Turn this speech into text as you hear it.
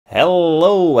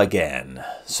Hello again.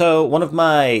 So one of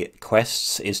my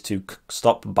quests is to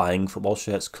stop buying football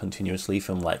shirts continuously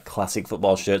from like classic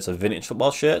football shirts or vintage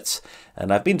football shirts,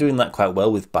 and I've been doing that quite well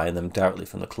with buying them directly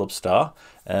from the club store,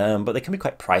 but they can be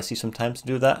quite pricey sometimes to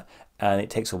do that, and it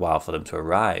takes a while for them to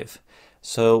arrive.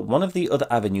 So one of the other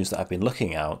avenues that I've been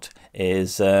looking at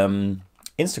is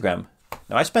Instagram.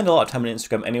 Now I spend a lot of time on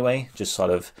Instagram anyway, just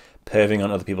sort of perving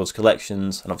on other people's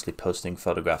collections and obviously posting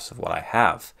photographs of what I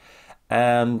have.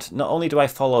 And not only do I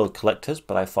follow collectors,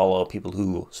 but I follow people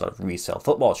who sort of resell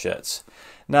football shirts.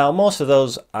 Now, most of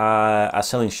those are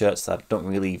selling shirts that don't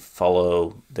really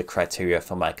follow the criteria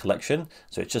for my collection.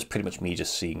 So it's just pretty much me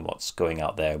just seeing what's going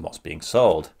out there and what's being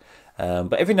sold.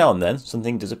 But every now and then,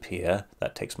 something does appear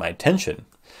that takes my attention.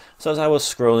 So as I was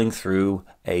scrolling through,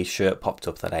 a shirt popped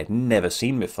up that I'd never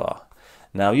seen before.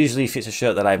 Now, usually if it's a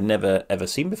shirt that I've never ever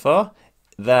seen before,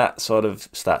 that sort of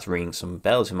starts ringing some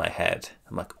bells in my head.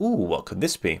 I'm like, ooh, what could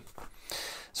this be?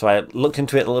 So I looked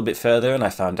into it a little bit further and I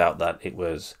found out that it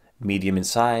was medium in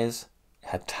size,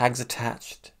 had tags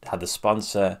attached, had the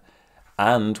sponsor,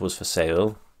 and was for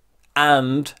sale,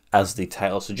 and, as the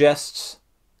title suggests,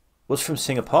 was from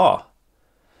Singapore.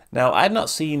 Now, I'd not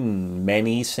seen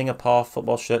many Singapore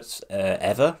football shirts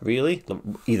ever, really,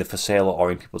 either for sale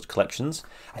or in people's collections.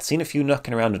 I've seen a few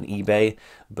knocking around on eBay,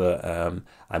 but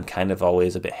I'm kind of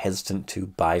always a bit hesitant to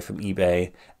buy from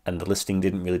eBay, and the listing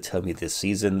didn't really tell me the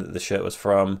season that the shirt was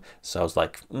from, so I was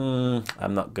like, I'm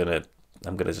gonna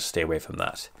just stay away from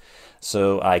that.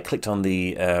 So I clicked on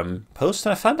the post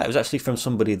and I found out it was actually from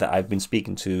somebody that I've been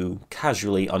speaking to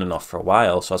casually on and off for a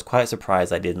while, so I was quite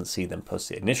surprised I didn't see them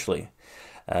post it initially.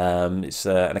 It's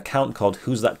an account called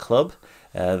Who's That Club.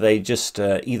 They just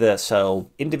either sell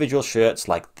individual shirts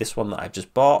like this one that I've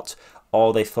just bought,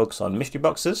 or they focus on mystery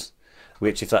boxes,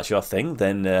 which if that's your thing,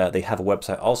 then they have a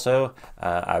website also.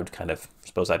 I would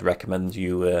I'd recommend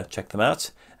you check them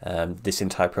out. This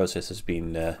entire process has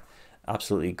been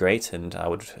absolutely great, and I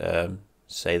would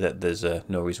say that there's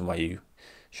no reason why you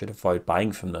should avoid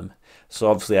buying from them. So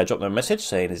obviously I dropped them a message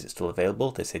saying, is it still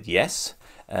available? They said yes.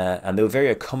 And they were very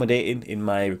accommodating in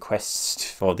my requests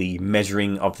for the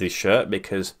measuring of this shirt,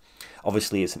 because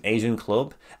obviously it's an Asian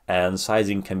club and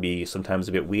sizing can be sometimes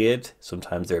a bit weird.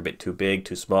 Sometimes they're a bit too big,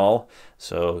 too small.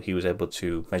 So he was able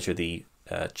to measure the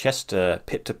chest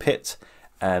pit to pit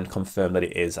and confirm that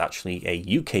it is actually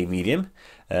a UK medium.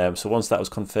 So once that was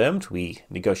confirmed, we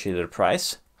negotiated a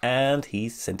price and he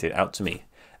sent it out to me.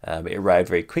 It arrived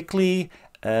very quickly,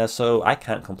 so I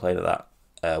can't complain of that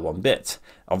one bit.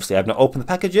 Obviously I've not opened the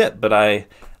package yet, but I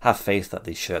have faith that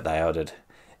the shirt that I ordered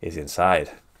is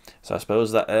inside. So I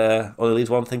suppose that only leaves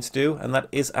one thing to do, and that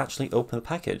is actually open the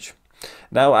package.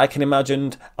 Now I can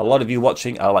imagine a lot of you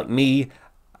watching are like me,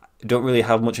 don't really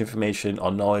have much information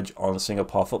or knowledge on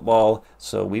Singapore football,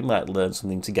 so we might learn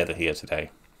something together here today.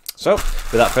 So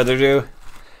without further ado,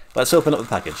 let's open up the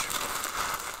package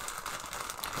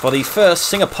for the first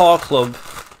Singapore club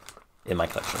in my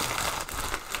collection.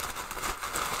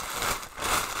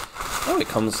 Oh, it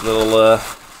comes with a little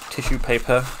tissue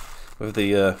paper with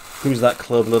the Who's That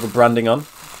Club little branding on.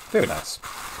 Very nice.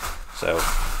 So,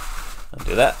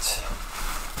 undo that.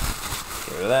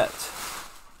 Get rid of that.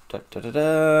 Da, da, da,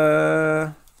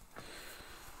 da.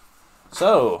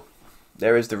 So,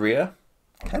 there is the rear.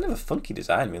 Kind of a funky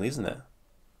design, really, isn't it?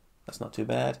 That's not too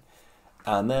bad.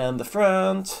 And then the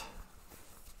front.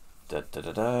 Da, da,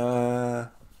 da, da.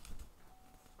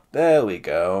 There we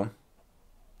go.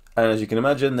 And as you can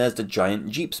imagine, there's the giant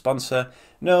Jeep sponsor.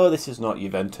 No, this is not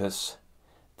Juventus.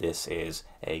 This is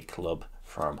a club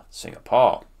from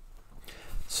Singapore.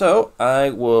 So I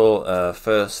will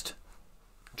first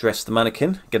dress the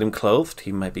mannequin, get him clothed.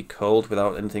 He might be cold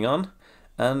without anything on.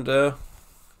 And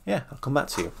yeah, I'll come back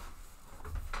to you.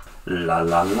 La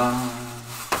la la.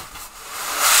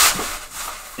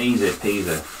 Easy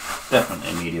peasy.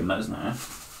 Definitely a medium, that isn't it?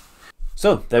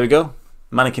 So there we go.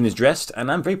 Mannequin is dressed, and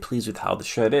I'm very pleased with how the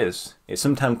shirt is. It's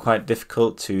sometimes quite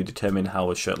difficult to determine how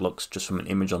a shirt looks just from an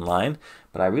image online,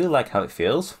 but I really like how it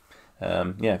feels.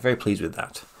 Yeah, very pleased with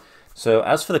that. So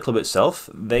as for the club itself,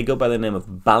 they go by the name of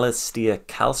Balestier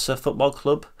Khalsa Football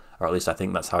Club, or at least I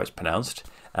think that's how it's pronounced,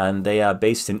 and they are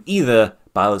based in either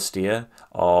Balestier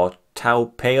or Tao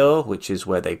Peo, which is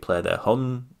where they play their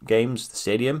home games, the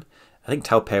stadium. I think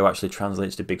Tao Peo actually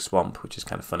translates to Big Swamp, which is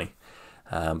kind of funny.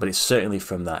 But it's certainly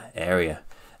from that area.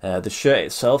 The shirt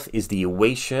itself is the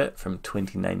away shirt from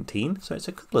 2019, so it's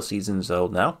a couple of seasons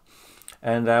old now.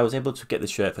 And I was able to get the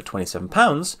shirt for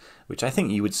 £27, which I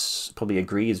think you would probably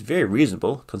agree is very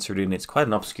reasonable, considering it's quite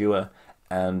an obscure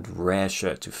and rare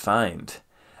shirt to find.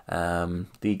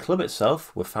 The club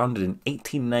itself were founded in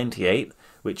 1898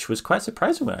 which was quite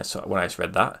surprising when I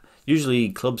read that. Usually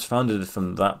clubs founded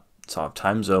from that sort of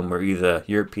time zone were either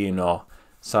European or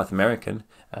South American,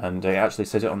 and it actually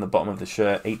says it on the bottom of the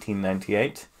shirt,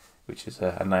 1898, which is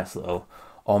a nice little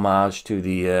homage to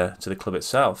the club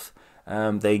itself.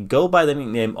 They go by the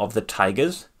nickname of the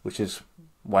Tigers, which is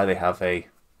why they have a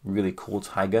really cool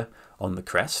tiger on the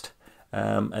crest.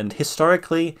 And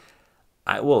historically,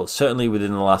 certainly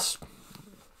within the last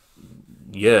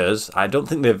years, I don't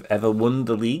think they've ever won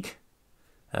the league,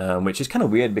 which is kind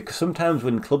of weird because sometimes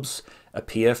when clubs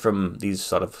appear from these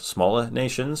sort of smaller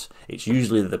nations, it's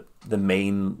usually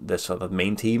the sort of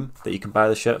main team that you can buy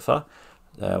the shirt for,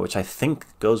 which I think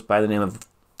goes by the name of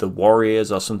the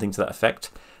Warriors or something to that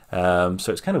effect. So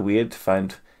it's kind of weird to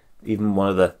find even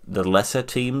one of the lesser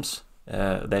teams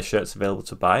their shirts available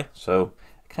to buy. So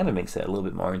it kind of makes it a little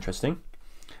bit more interesting.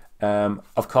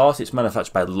 Of course, it's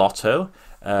manufactured by Lotto.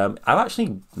 I've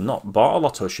actually not bought a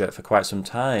Lotto shirt for quite some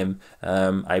time.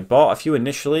 I bought a few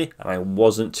initially, and I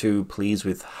wasn't too pleased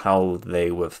with how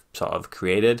they were sort of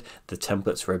created. The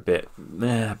templates were a bit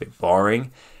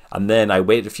boring. And then I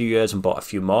waited a few years and bought a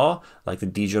few more, like the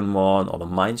Dijon one or the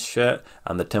Mainz shirt,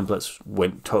 and the templates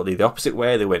went totally the opposite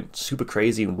way. They went super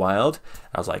crazy and wild.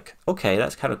 I was like, okay,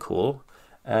 that's kind of cool.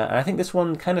 And I think this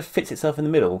one kind of fits itself in the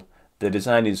middle. The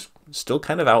design is still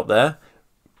kind of out there,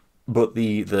 but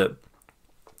the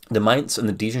Mainz and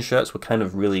the Dijon shirts were kind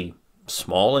of really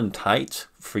small and tight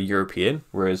for European,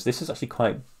 whereas this is actually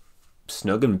quite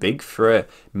snug and big for a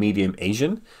medium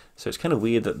Asian. So it's kind of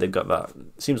weird that they've got that.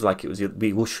 It seems like it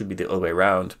should be the other way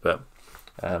around, but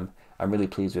I'm really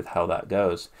pleased with how that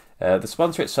goes. The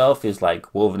sponsor itself is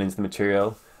like woven into the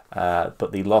material,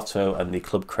 but the Lotto and the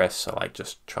club crests are like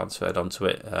just transferred onto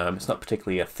it. It's not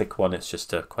particularly a thick one, it's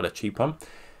just quite a cheap one.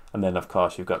 And then of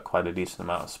course you've got quite a decent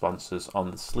amount of sponsors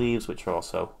on the sleeves, which are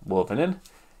also woven in.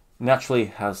 Naturally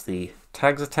has the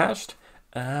tags attached,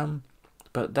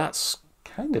 but that's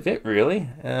kind of it really.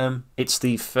 It's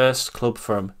the first club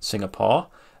from Singapore.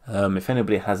 If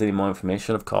anybody has any more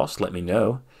information, of course, let me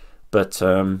know. But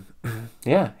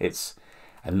yeah, it's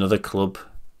another club,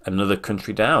 another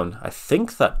country down. I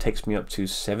think that takes me up to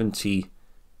 78,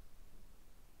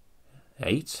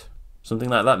 something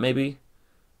like that maybe,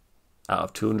 out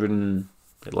of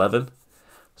 211.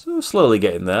 So we're slowly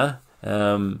getting there.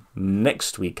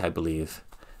 Next week, I believe,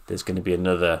 there's going to be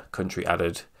another country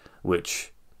added,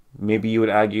 which maybe you would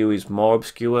argue is more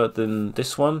obscure than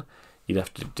this one. You'd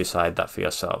have to decide that for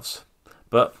yourselves.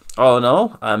 But all in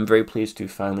all, I'm very pleased to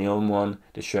finally own one.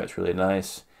 The shirt's really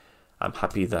nice. I'm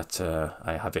happy that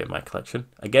I have it in my collection.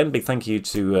 Again, big thank you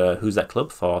to Who's That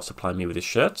Club for supplying me with this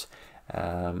shirt.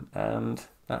 And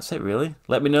that's it really.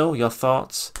 Let me know your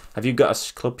thoughts. Have you got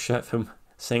a club shirt from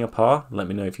Singapore? Let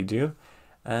me know if you do.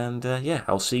 And yeah,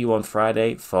 I'll see you on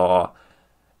Friday for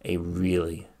a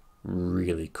really,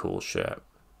 really cool shirt.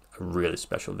 A really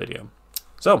special video.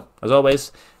 So, as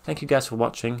always, thank you guys for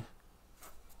watching.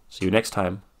 See you next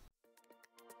time.